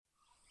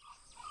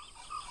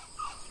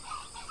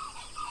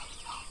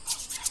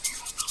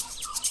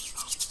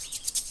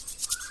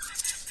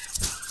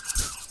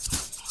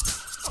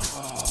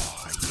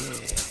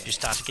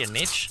start to get an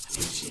itch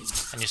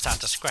and you start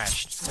to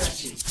scratch.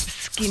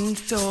 Skin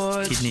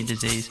sores, kidney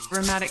disease,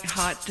 rheumatic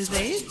heart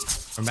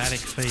disease, Rheumatic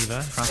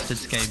fever, crusted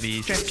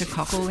scabies,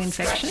 streptococcal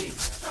infection.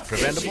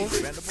 Preventable,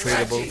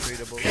 treatable,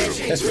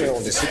 curable. That's where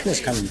all the sickness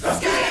comes from.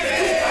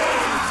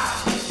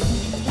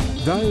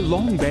 Though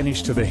long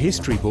banished to the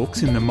history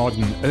books in the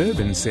modern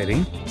urban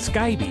setting,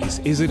 scabies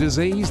is a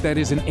disease that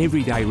is an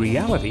everyday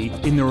reality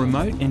in the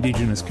remote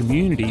Indigenous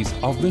communities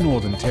of the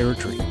Northern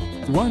Territory.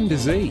 One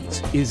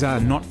Disease is a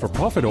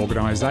not-for-profit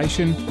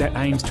organisation that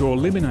aims to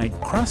eliminate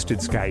crusted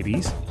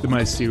scabies, the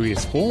most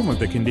serious form of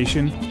the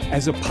condition,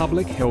 as a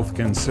public health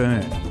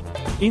concern.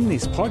 In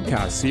this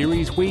podcast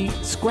series, we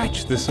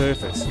scratch the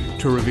surface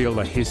to reveal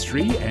the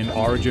history and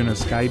origin of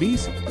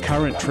scabies,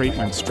 current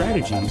treatment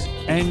strategies,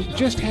 and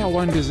just how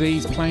One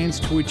Disease plans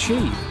to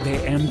achieve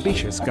their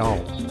ambitious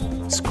goal.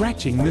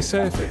 Scratching the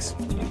surface,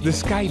 the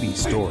scabies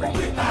story.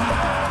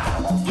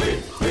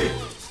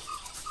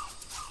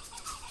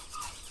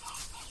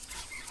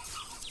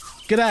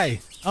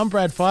 G'day, I'm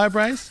Brad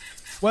Firebrace.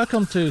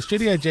 Welcome to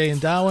Studio G in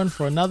Darwin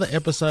for another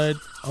episode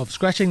of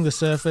Scratching the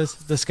Surface,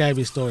 the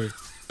Scabies Story,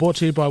 brought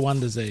to you by One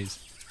Disease.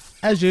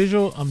 As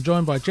usual, I'm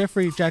joined by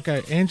Jeffrey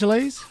Jacko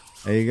Angeles.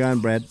 How you going,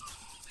 Brad?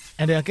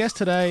 And our guest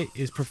today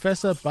is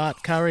Professor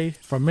Bart Curry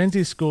from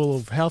Menzies School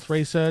of Health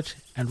Research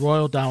and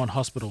Royal Darwin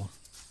Hospital.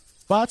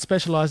 Bart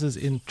specialises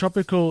in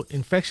tropical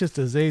infectious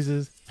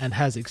diseases and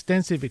has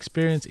extensive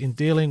experience in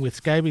dealing with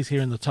scabies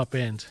here in the top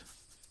end.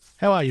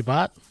 How are you,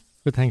 Bart?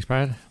 Good, thanks,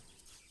 Brad.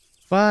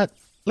 But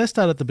let's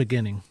start at the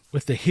beginning,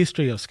 with the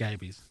history of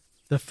scabies.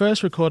 The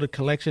first recorded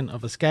collection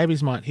of a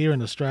scabies mite here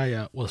in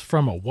Australia was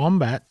from a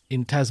wombat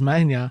in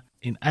Tasmania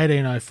in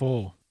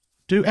 1804.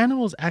 Do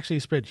animals actually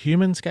spread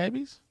human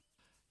scabies?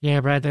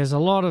 Yeah, Brad, there's a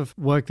lot of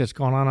work that's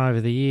gone on over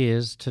the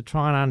years to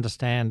try and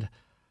understand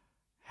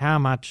how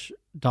much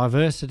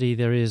diversity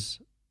there is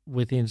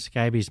within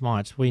scabies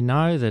mites. We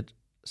know that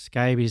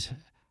scabies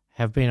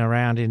have been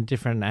around in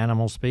different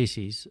animal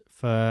species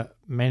for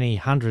many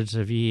hundreds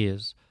of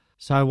years.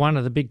 So one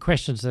of the big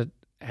questions that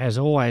has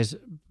always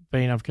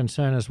been of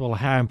concern is, well,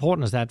 how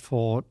important is that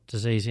for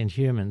disease in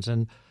humans?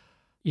 And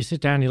you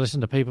sit down, you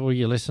listen to people,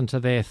 you listen to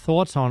their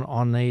thoughts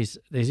on these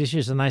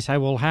issues, and they say,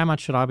 well, how much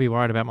should I be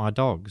worried about my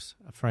dogs,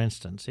 for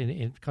instance?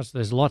 Because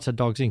there's lots of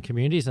dogs in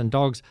communities, and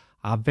dogs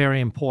are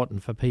very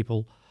important for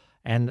people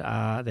and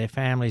their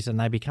families, and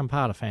they become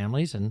part of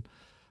families. And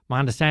my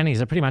understanding is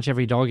that pretty much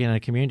every dog in a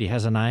community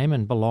has a name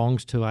and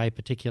belongs to a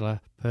particular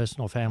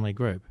person or family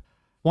group.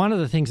 One of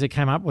the things that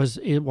came up was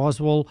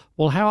well,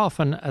 how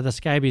often are the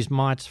scabies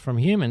mites from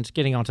humans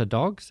getting onto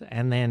dogs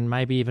and then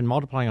maybe even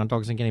multiplying on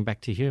dogs and getting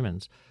back to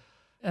humans?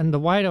 And the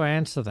way to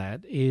answer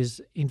that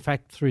is, in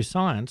fact, through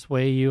science,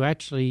 where you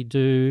actually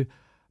do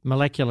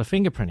molecular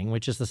fingerprinting,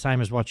 which is the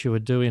same as what you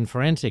would do in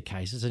forensic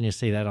cases, and you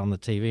see that on the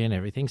TV and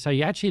everything. So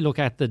you actually look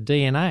at the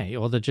DNA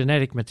or the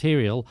genetic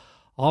material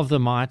of the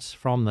mites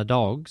from the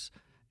dogs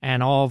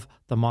and of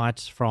the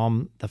mites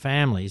from the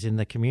families in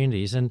the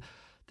communities. And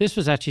this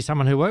was actually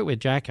someone who worked with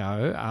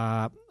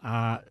Jacko,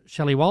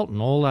 Shelley Walton,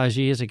 all those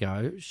years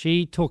ago.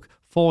 She took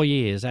 4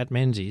 years at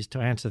Menzies to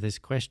answer this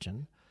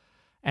question.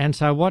 And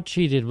so what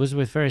she did was,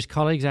 with various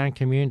colleagues and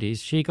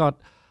communities, she got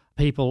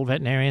people,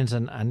 veterinarians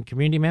and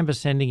community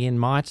members, sending in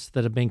mites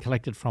that had been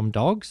collected from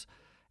dogs.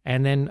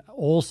 And then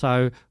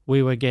also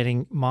we were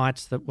getting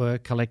mites that were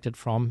collected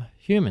from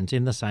humans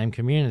in the same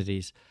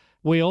communities.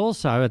 We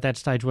also, at that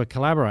stage, were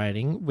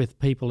collaborating with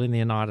people in the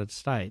United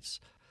States.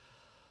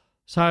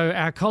 So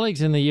our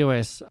colleagues in the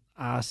US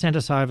sent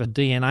us over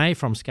DNA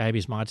from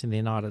scabies mites in the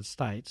United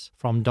States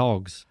from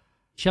dogs.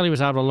 Shelley was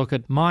able to look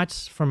at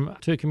mites from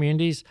 2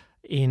 communities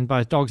in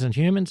both dogs and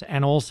humans,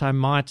 and also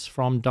mites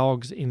from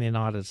dogs in the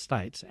United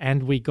States.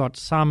 And we got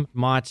some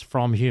mites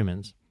from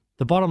humans.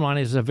 The bottom line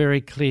is a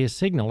very clear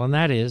signal, and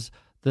that is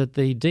that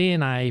the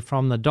DNA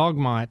from the dog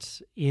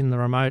mites in the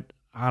remote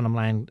Arnhem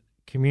Land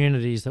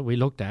communities that we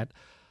looked at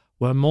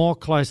were more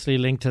closely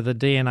linked to the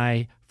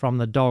DNA from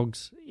the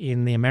dogs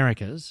in the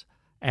Americas,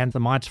 and the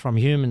mites from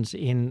humans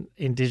in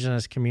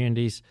Indigenous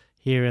communities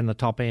here in the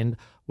top end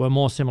were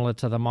more similar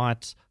to the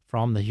mites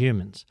from the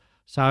humans.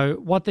 So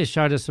what this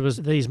showed us was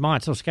these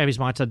mites, or scabies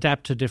mites,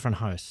 adapt to different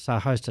hosts, so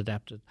host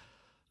adapted.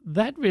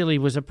 That really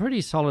was a pretty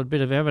solid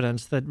bit of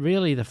evidence that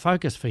really the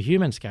focus for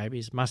human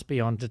scabies must be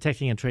on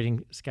detecting and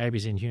treating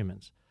scabies in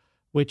humans,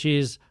 which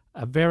is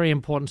a very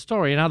important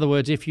story. In other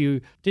words, if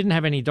you didn't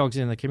have any dogs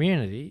in the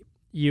community,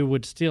 you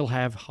would still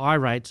have high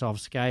rates of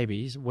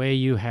scabies where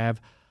you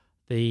have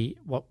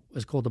what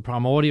was called the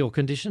primordial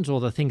conditions, or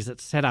the things that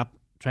set up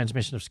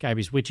transmission of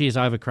scabies, which is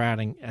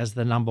overcrowding as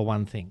the number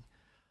one thing.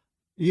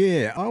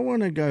 Yeah, I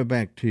want to go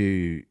back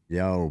to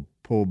the old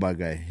poor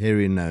bugger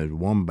hairy-nosed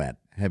wombat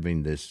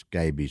having this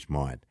scabies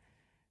mite.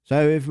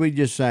 So if we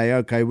just say,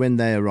 okay, when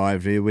they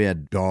arrived here, we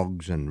had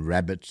dogs and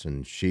rabbits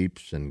and sheep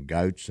and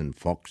goats and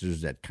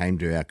foxes that came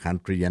to our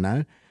country, you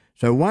know.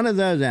 So one of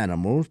those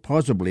animals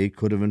possibly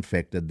could have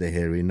infected the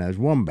hairy-nosed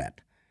wombat.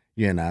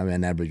 You know,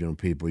 and Aboriginal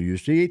people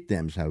used to eat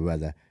them, so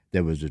whether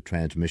there was a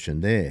transmission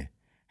there.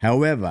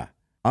 However,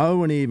 I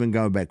wouldn't even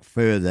go back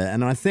further,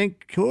 and I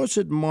think, of course,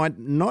 it might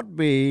not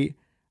be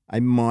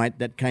a mite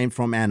that came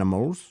from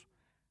animals.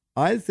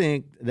 I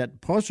think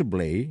that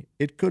possibly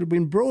it could have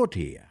been brought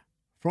here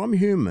from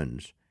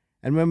humans.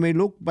 And when we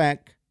look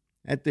back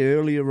at the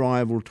early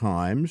arrival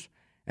times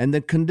and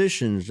the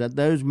conditions that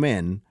those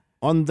men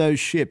on those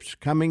ships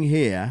coming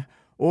here,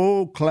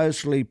 all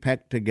closely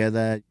packed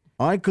together,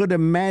 I could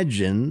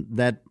imagine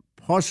that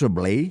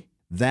possibly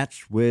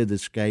that's where the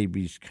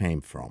scabies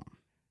came from.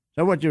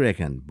 So what do you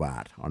reckon,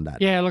 Bart, on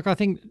that? Yeah, look, I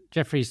think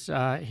Jeffrey's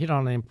hit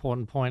on an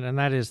important point, and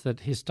that is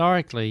that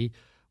historically,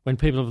 when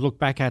people have looked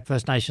back at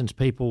First Nations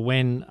people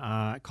when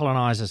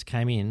colonisers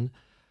came in,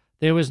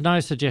 there was no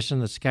suggestion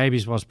that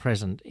scabies was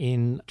present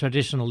in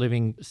traditional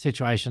living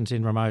situations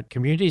in remote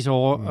communities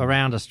or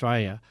around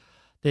Australia.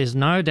 There's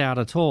no doubt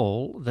at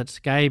all that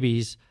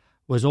scabies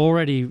was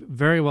already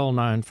very well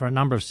known for a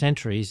number of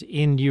centuries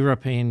in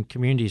European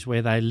communities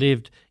where they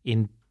lived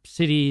in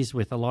cities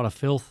with a lot of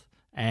filth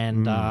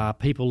and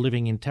people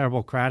living in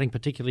terrible crowding,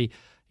 particularly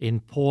in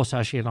poor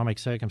socioeconomic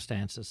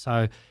circumstances.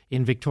 So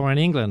in Victorian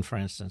England, for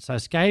instance. So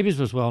scabies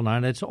was well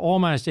known. It's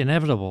almost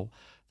inevitable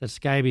that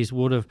scabies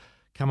would have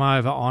come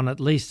over on at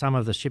least some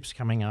of the ships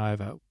coming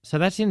over. So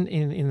that's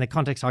in the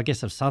context, I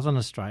guess, of southern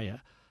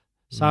Australia.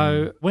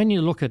 So when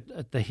you look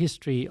at the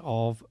history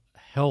of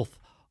health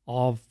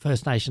of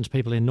First Nations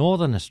people in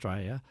northern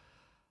Australia,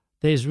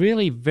 there's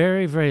really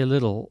very, very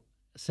little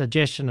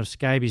suggestion of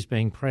scabies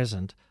being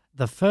present.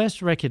 The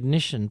first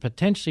recognition,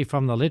 potentially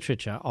from the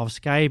literature, of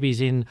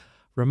scabies in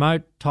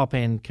remote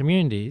top-end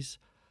communities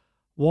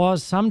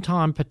was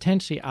sometime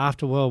potentially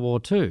after World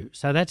War II.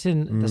 So that's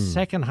in the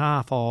second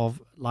half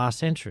of last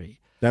century.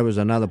 That was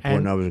another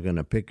point I was going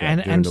to pick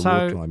up during the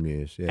wartime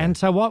years. Yeah. And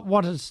so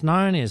what it's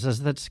known is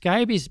that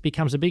scabies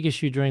becomes a big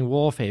issue during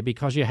warfare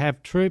because you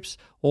have troops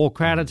all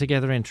crowded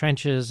together in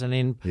trenches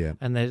and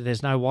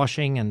there's no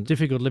washing and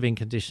difficult living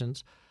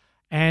conditions.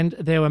 And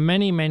there were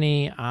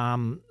many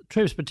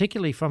troops,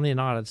 particularly from the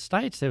United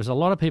States. There was a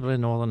lot of people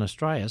in northern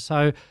Australia.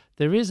 So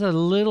there is a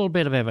little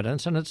bit of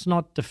evidence, and it's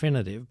not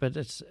definitive, but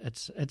it's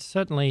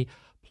certainly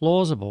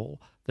plausible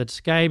that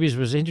scabies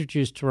was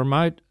introduced to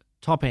remote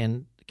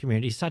top-end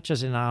communities, such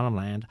as in Arnhem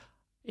Land,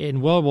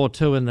 in World War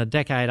II and the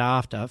decade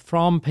after,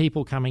 from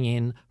people coming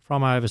in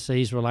from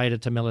overseas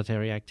related to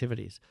military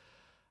activities.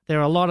 There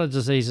are a lot of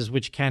diseases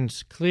which can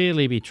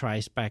clearly be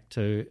traced back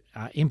to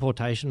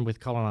importation with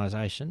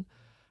colonisation,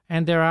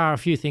 and there are a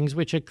few things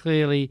which are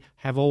clearly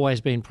have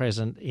always been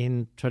present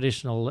in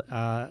traditional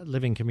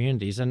living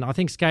communities. And I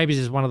think scabies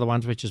is one of the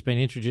ones which has been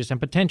introduced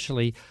and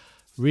potentially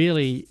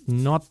really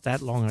not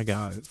that long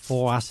ago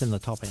for us in the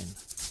top end.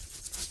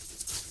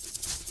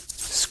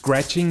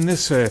 Scratching the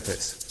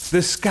Surface,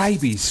 the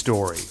scabies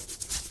story.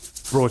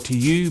 Brought to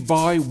you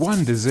by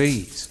One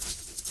Disease.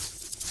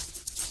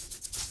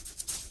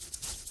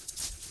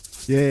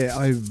 Yeah,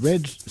 I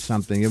read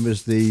something. It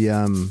was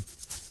the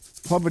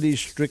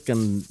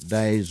poverty-stricken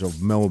days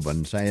of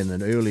Melbourne, say in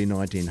the early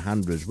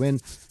 1900s, when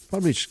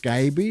probably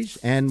scabies,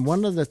 and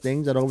one of the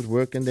things that I was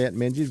working there at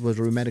Menzies was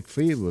rheumatic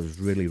fever was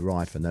really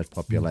rife in those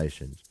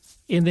populations.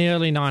 In the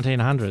early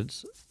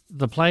 1900s,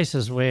 the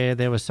places where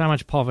there was so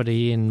much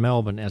poverty in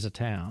Melbourne as a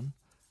town,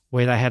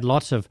 where they had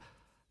lots of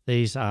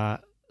these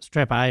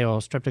strep A or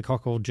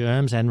streptococcal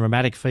germs and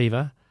rheumatic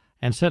fever,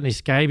 and certainly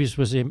scabies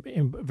was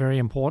very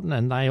important,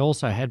 and they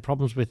also had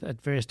problems with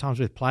at various times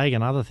with plague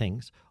and other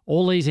things.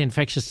 All these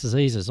infectious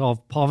diseases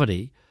of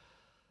poverty,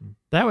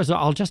 that was,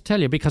 I'll just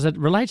tell you, because it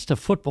relates to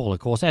football, of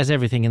course, as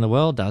everything in the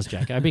world does,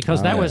 Jacko,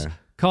 because that was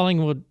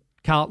Collingwood,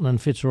 Carlton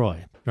and Fitzroy,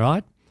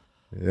 right?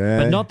 Yeah.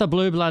 But not the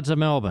Blue Bloods of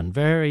Melbourne.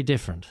 Very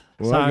different.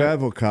 Well, go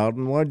for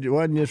Carlton. Why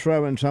didn't you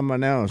throw in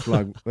someone else,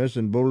 like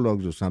Western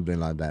Bulldogs or something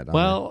like that?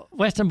 Well,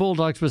 Western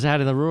Bulldogs was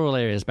out in the rural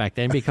areas back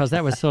then because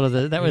that was sort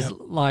of that was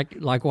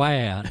like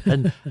way out.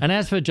 And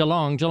as for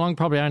Geelong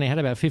probably only had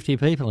about 50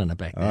 people in it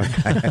back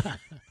then.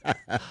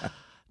 Okay.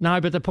 No,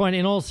 but the point,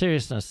 in all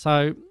seriousness,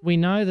 so we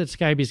know that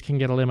scabies can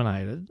get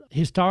eliminated.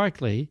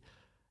 Historically,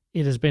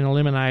 it has been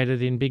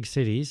eliminated in big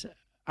cities,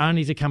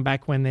 only to come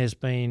back when there's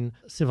been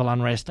civil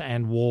unrest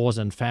and wars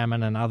and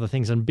famine and other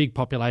things and big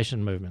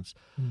population movements.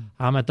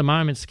 At the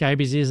moment,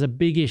 scabies is a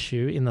big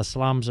issue in the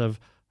slums of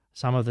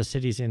some of the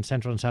cities in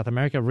Central and South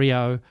America,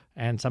 Rio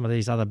and some of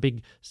these other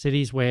big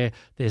cities where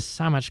there's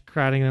so much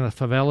crowding in the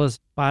favelas,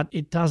 but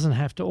it doesn't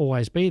have to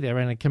always be there,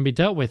 and it can be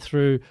dealt with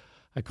through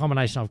a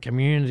combination of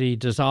community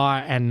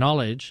desire and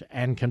knowledge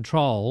and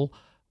control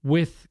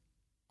with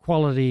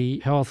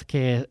quality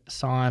healthcare,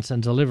 science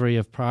and delivery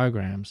of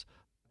programs.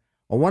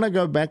 I want to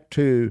go back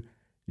to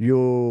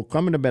your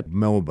comment about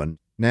Melbourne.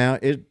 Now,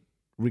 it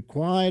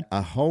required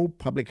a whole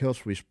public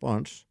health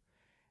response,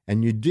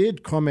 and you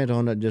did comment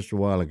on it just a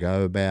while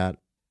ago about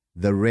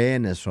the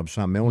rareness of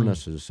some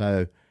illnesses.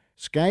 So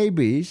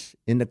scabies,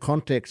 in the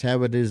context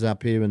how it is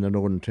up here in the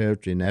Northern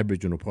Territory in the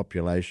Aboriginal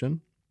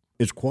population,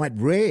 is quite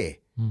rare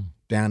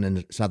down in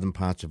the southern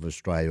parts of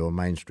Australia or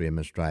mainstream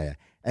Australia,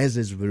 as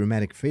is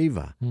rheumatic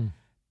fever.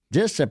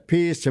 Just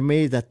appears to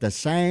me that the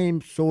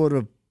same sort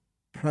of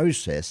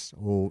process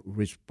or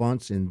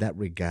response in that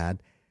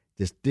regard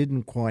this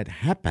didn't quite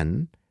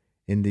happen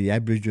in the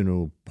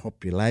Aboriginal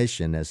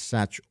population as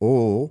such,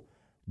 or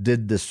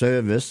did the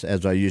service,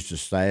 as I used to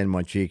say in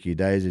my cheeky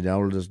days, in the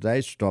oldest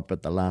days, stop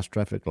at the last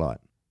traffic light?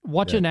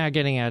 What you're now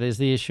getting at is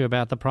the issue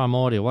about the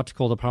primordial, what's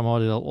called the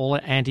primordial, all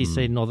the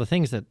antecedent, or the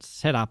things that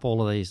set up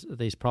all of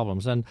these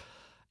problems. And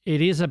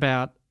it is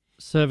about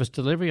service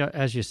delivery,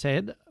 as you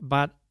said,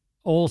 but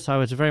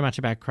also it's very much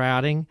about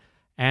crowding,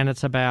 and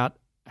it's about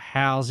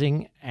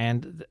housing,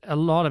 and a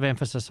lot of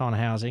emphasis on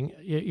housing.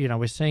 You know,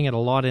 we're seeing it a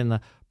lot in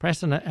the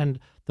press, and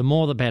the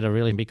more the better,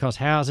 really, because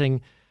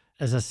housing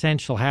is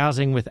essential.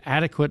 Housing with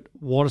adequate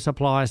water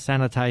supply,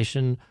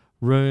 sanitation,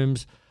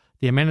 rooms,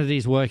 the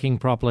amenities working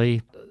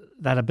properly,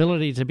 that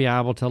ability to be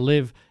able to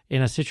live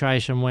in a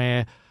situation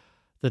where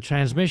the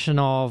transmission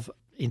of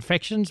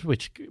infections,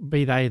 which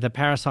be they the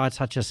parasites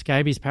such as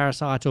scabies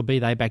parasites, or be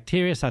they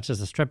bacteria such as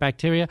the strep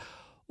bacteria,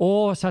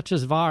 or such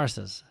as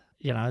viruses.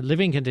 You know,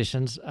 living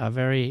conditions are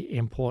very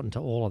important to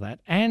all of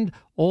that. And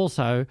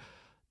also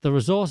the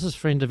resources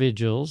for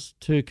individuals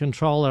to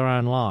control their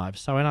own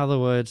lives. So in other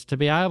words, to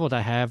be able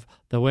to have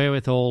the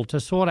wherewithal to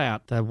sort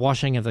out the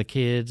washing of the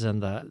kids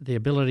and the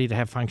ability to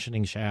have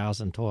functioning showers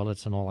and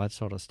toilets and all that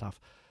sort of stuff.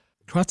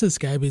 Crusted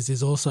scabies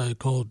is also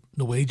called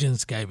Norwegian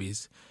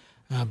scabies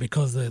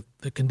because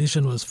the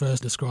condition was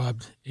first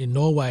described in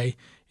Norway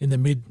in the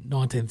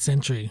mid-19th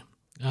century.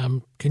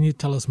 Can you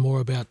tell us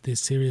more about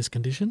this serious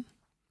condition?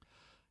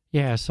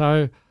 Yeah,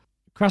 so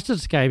crusted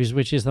scabies,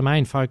 which is the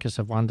main focus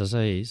of one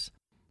disease,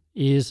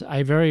 is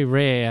a very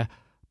rare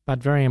but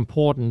very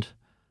important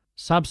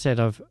subset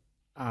of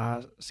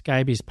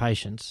scabies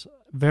patients,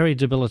 very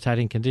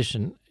debilitating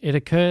condition. It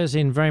occurs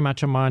in very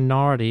much a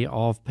minority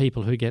of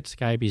people who get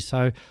scabies.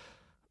 So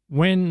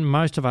when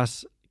most of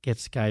us get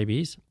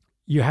scabies,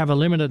 you have a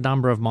limited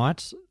number of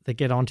mites that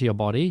get onto your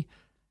body,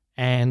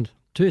 and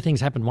two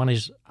things happen. One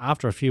is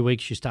after a few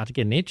weeks you start to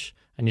get an itch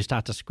and you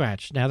start to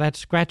scratch. Now that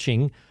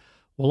scratching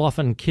will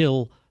often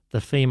kill the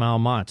female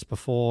mites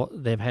before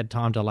they've had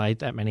time to lay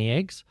that many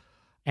eggs.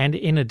 And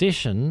in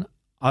addition,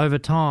 over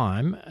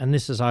time, and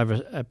this is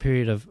over a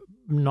period of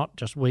not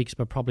just weeks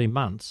but probably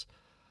months,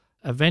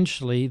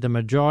 eventually the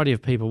majority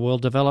of people will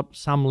develop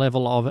some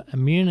level of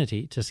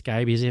immunity to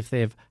scabies if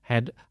they've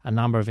had a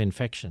number of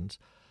infections.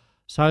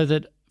 So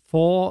that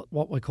for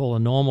what we call a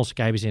normal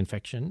scabies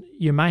infection,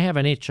 you may have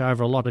an itch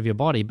over a lot of your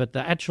body, but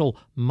the actual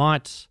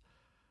mites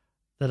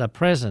that are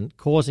present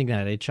causing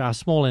that itch are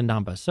small in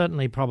number,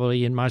 certainly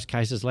probably in most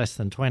cases less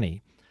than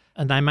 20.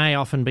 And they may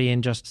often be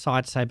in just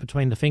sites, say,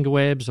 between the finger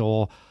webs,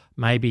 or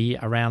maybe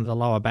around the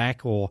lower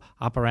back, or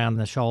up around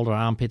the shoulder,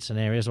 armpits and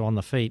areas, or on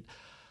the feet.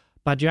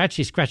 But you're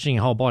actually scratching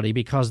your whole body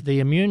because the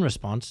immune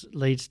response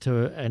leads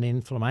to an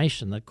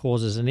inflammation that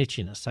causes an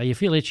itchiness. So you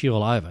feel itchy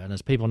all over, and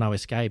as people know with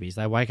scabies,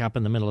 they wake up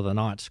in the middle of the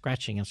night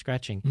scratching and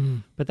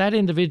scratching. But that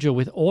individual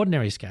with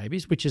ordinary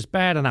scabies, which is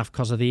bad enough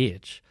because of the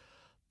itch,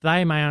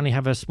 they may only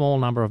have a small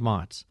number of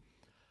mites.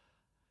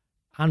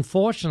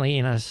 Unfortunately,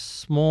 in a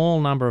small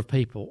number of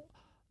people,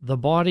 the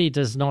body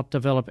does not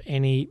develop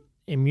any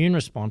immune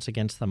response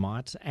against the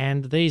mites,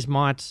 and these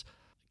mites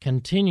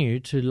continue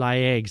to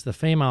lay eggs. The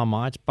female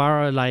mites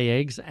burrow, lay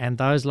eggs, and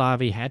those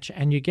larvae hatch,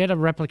 and you get a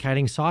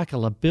replicating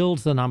cycle that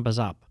builds the numbers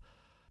up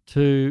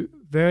to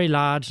very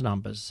large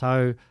numbers.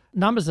 So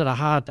numbers that are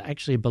hard to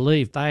actually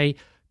believe. They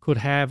could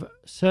have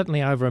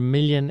certainly over 1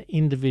 million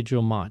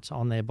individual mites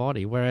on their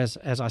body, whereas,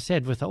 as I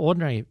said, with the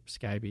ordinary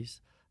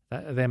scabies,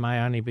 there may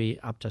only be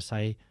up to,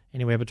 say,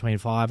 anywhere between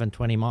 5 and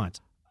 20 mites.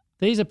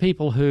 These are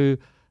people who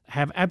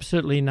have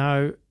absolutely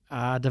no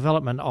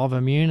development of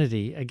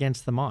immunity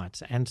against the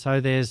mites, and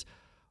so there's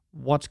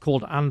what's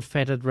called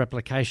unfettered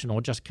replication, or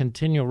just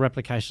continual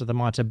replication of the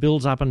mites. It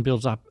builds up and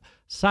builds up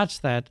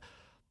such that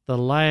the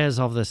layers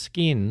of the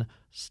skin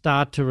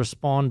start to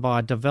respond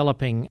by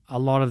developing a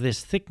lot of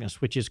this thickness,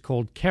 which is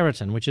called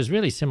keratin, which is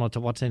really similar to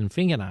what's in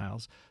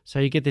fingernails. So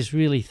you get this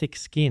really thick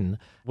skin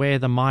where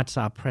the mites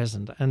are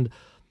present. And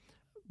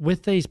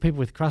with these people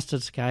with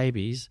crusted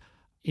scabies,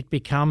 it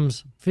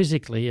becomes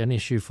physically an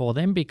issue for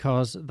them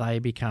because they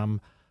become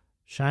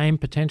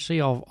shamed potentially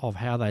of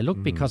how they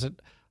look, because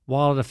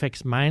while it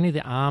affects mainly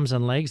the arms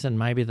and legs and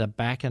maybe the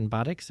back and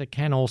buttocks, it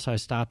can also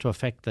start to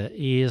affect the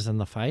ears and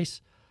the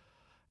face.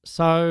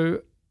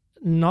 So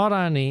not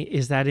only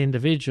is that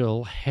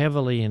individual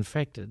heavily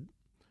infected,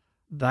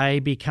 they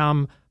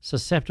become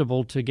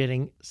susceptible to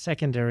getting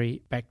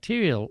secondary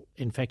bacterial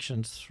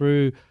infections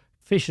through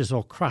fissures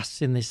or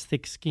crusts in this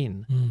thick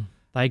skin.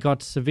 They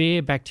got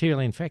severe bacterial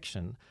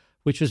infection,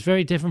 which was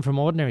very different from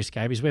ordinary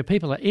scabies, where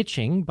people are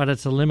itching, but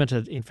it's a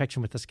limited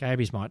infection with the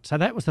scabies mite. So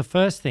that was the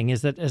first thing,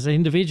 is that as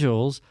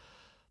individuals,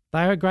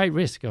 they are at great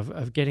risk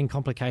of getting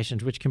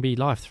complications which can be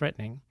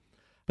life-threatening.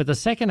 But the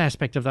second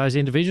aspect of those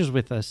individuals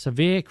with the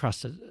severe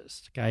crusted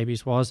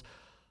scabies was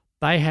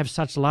they have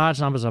such large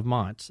numbers of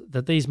mites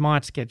that these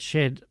mites get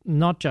shed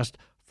not just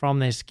from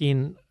their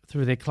skin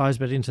through their clothes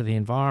but into the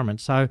environment.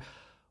 So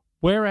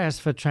whereas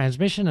for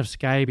transmission of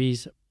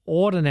scabies,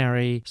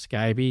 ordinary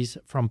scabies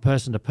from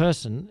person to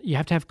person, you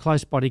have to have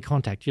close body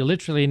contact. You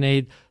literally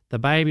need the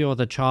baby or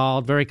the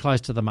child very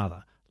close to the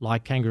mother,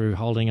 like kangaroo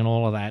holding and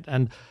all of that.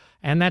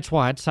 And that's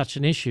why it's such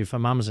an issue for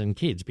mums and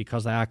kids,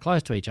 because they are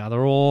close to each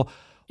other, or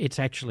it's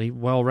actually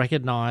well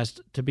recognised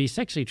to be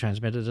sexually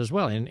transmitted as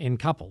well in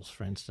couples,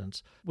 for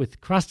instance.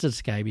 With crusted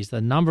scabies,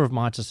 the number of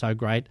mites are so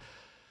great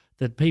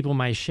that people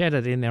may shed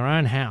it in their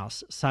own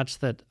house such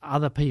that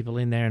other people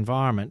in their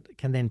environment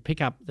can then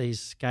pick up these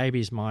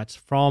scabies mites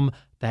from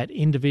that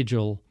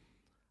individual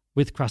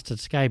with crusted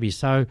scabies.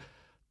 So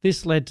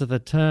this led to the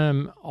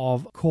term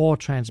of core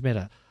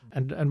transmitter.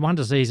 And one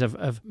disease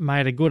have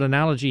made a good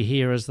analogy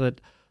here is that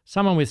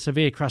someone with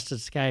severe crusted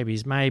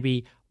scabies may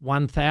be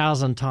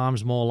 1,000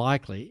 times more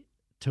likely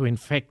to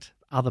infect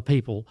other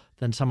people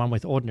than someone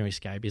with ordinary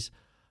scabies.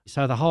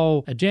 So the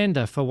whole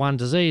agenda for one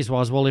disease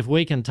was, well, if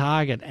we can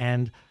target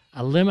and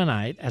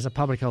eliminate as a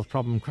public health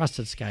problem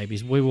crusted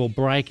scabies, we will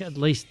break at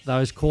least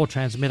those core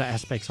transmitter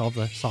aspects of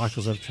the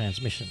cycles of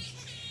transmission.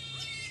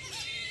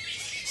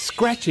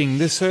 Scratching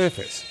the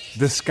surface,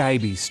 the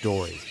scabies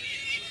story.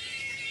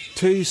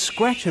 To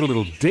scratch a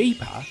little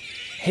deeper,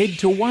 head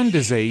to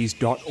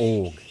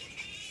onedisease.org.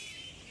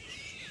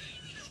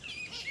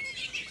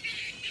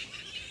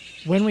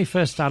 When we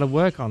first started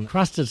work on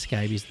crusted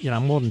scabies,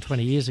 more than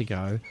 20 years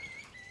ago,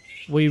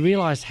 we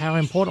realised how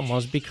important it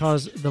was,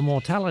 because the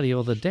mortality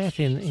or the death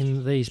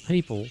in these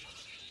people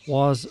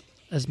was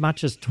as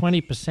much as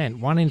 20%,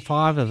 1 in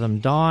 5 of them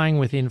dying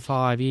within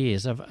 5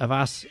 years of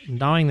us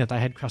knowing that they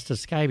had crusted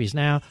scabies.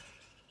 Now,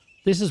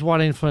 this is what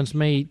influenced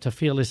me to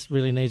feel this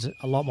really needs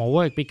a lot more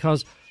work,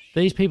 because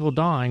these people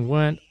dying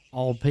weren't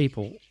old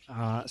people.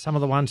 Some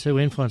of the ones who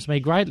influenced me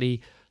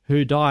greatly,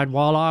 who died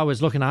while I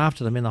was looking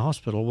after them in the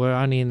hospital, were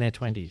only in their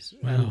 20s.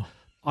 Wow. And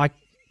I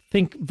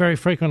think very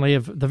frequently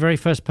of the very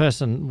first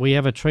person we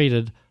ever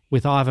treated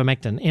with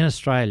ivermectin in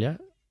Australia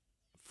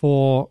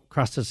for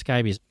crusted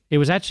scabies. It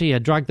was actually a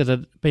drug that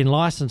had been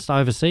licensed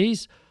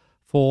overseas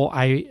for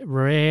a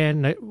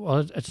rare,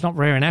 well, it's not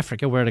rare in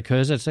Africa where it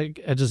occurs, it's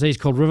a disease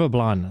called river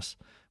blindness.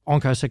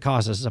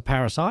 Onchocerciasis is a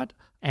parasite,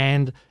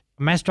 and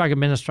mass drug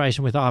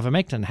administration with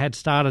ivermectin had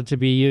started to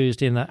be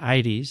used in the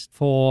 80s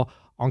for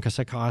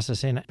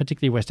onchocerciasis in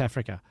particularly West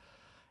Africa,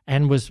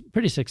 and was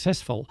pretty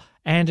successful.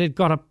 And it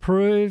got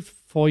approved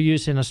for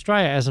use in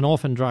Australia as an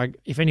orphan drug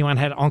if anyone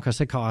had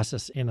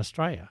onchocerciasis in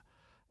Australia.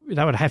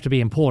 That would have to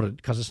be imported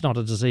because it's not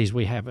a disease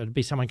we have. It would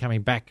be someone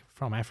coming back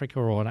from Africa,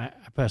 or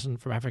a person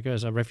from Africa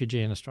as a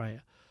refugee in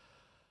Australia.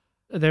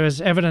 There is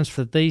evidence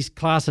for these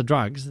class of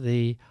drugs,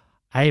 the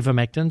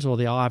avermectins or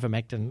the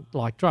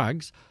ivermectin-like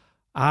drugs,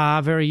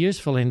 are very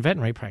useful in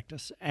veterinary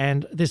practice.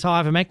 And this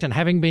ivermectin,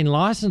 having been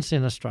licensed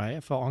in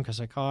Australia for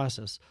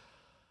onchocerciasis,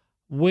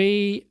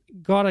 we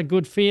got a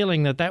good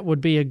feeling that that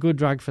would be a good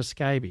drug for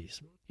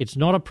scabies. It's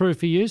not approved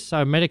for use,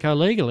 so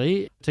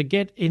medico-legally, to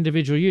get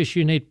individual use,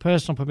 you need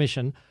personal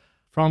permission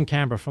from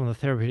Canberra, from the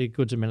Therapeutic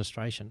Goods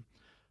Administration.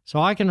 So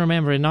I can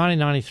remember in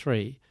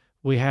 1993,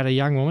 we had a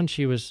young woman,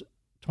 she was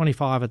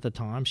 25 at the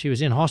time, she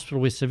was in hospital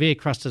with severe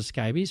crusted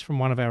scabies from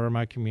one of our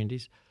remote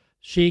communities.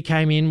 She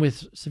came in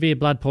with severe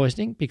blood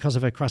poisoning because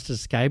of her crusted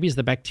scabies.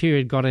 The bacteria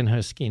had got in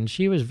her skin.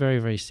 She was very,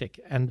 very sick.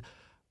 And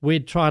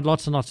we'd tried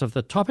lots and lots of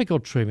the topical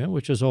treatment,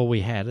 which was all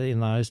we had in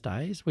those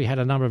days. We had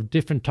a number of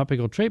different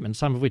topical treatments,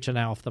 some of which are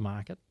now off the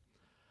market.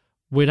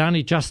 We'd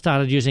only just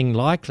started using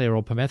Lyclear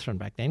or permethrin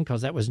back then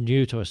because that was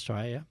new to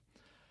Australia.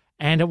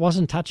 And it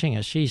wasn't touching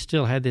her. She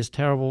still had this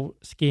terrible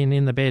skin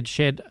in the bed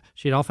shed.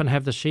 She'd often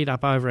have the sheet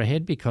up over her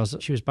head because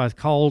she was both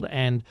cold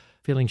and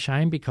feeling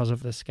shame because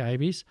of the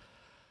scabies.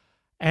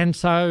 And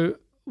so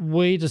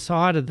we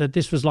decided that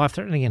this was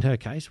life-threatening in her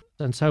case.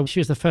 And so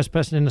she was the first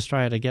person in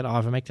Australia to get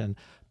ivermectin.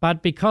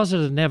 But because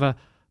it had never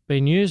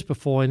been used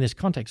before in this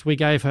context, we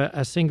gave her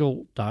a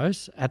single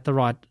dose at the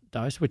right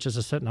dose, which is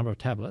a certain number of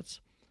tablets,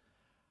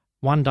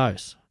 1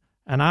 dose.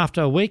 And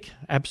after a week,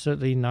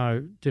 absolutely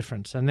no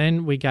difference. And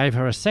then we gave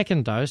her a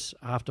second dose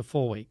after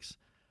 4 weeks,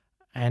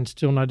 and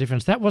still no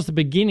difference. That was the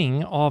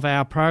beginning of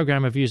our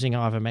program of using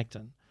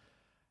ivermectin.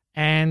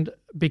 And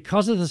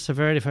because of the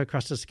severity of her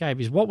crusted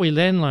scabies, what we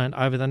then learned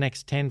over the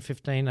next 10,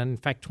 15, and in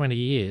fact 20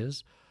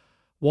 years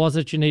was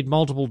that you need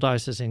multiple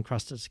doses in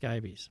crusted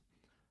scabies.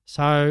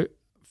 So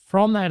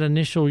from that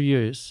initial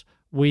use,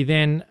 we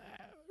then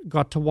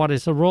got to what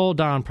is the Royal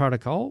Darwin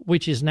Protocol,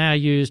 which is now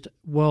used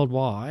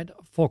worldwide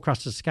for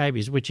crusted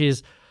scabies, which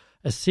is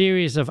a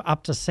series of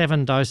up to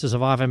 7 doses of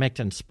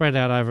ivermectin spread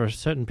out over a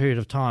certain period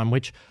of time,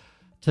 which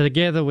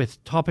together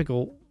with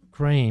topical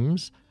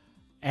creams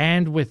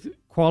and with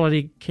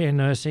quality care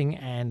nursing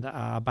and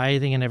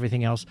bathing and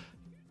everything else,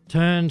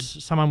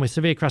 turns someone with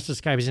severe crusted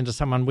scabies into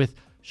someone with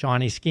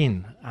shiny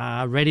skin,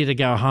 ready to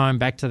go home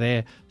back to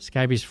their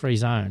scabies-free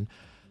zone.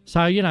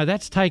 So,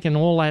 that's taken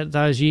all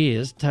those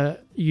years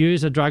to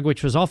use a drug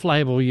which was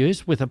off-label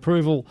use with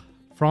approval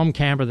from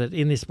Canberra that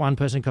in this one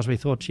person because we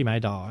thought she may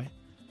die.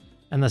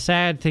 And the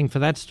sad thing for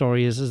that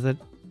story is that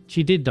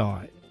she did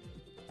die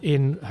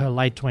in her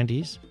late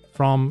 20s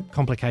from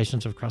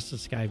complications of crusted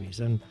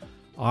scabies. And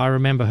I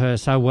remember her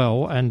so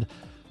well, and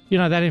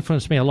that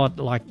influenced me a lot.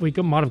 Like we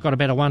might have got a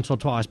better once or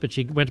twice, but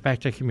she went back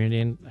to community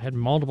and had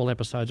multiple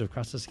episodes of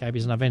crusted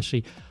scabies, and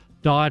eventually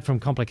died from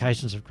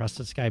complications of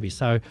crusted scabies.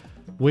 So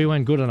we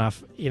weren't good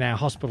enough in our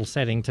hospital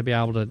setting to be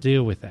able to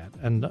deal with that.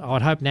 And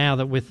I'd hope now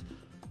that with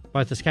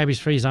both the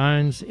scabies-free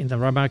zones in the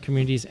remote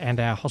communities and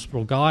our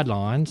hospital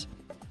guidelines,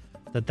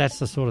 that's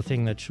the sort of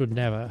thing that should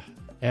never,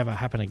 ever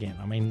happen again.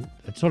 I mean,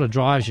 it sort of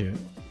drives you.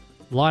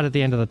 Light at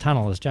the end of the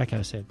tunnel, as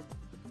Jacko said.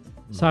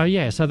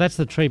 So, so that's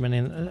the treatment,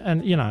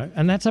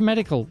 and that's a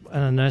medical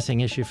and a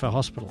nursing issue for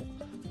hospital,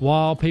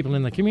 while people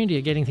in the community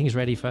are getting things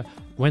ready for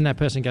when that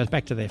person goes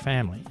back to their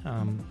family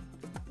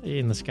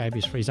in the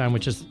scabies-free zone,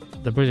 which is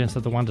the brilliance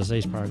of the One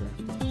Disease program.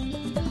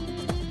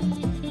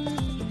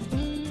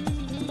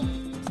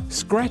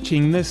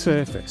 Scratching the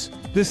Surface,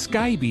 the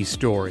scabies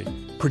story,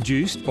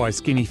 produced by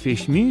Skinny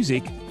Fish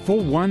Music for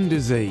One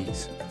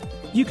Disease.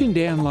 You can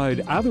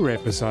download other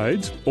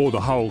episodes or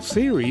the whole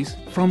series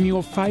from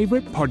your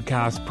favourite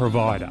podcast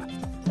provider.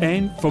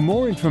 And for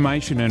more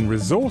information and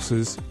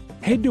resources,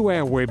 head to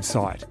our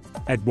website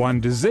at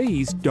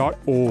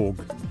onedisease.org.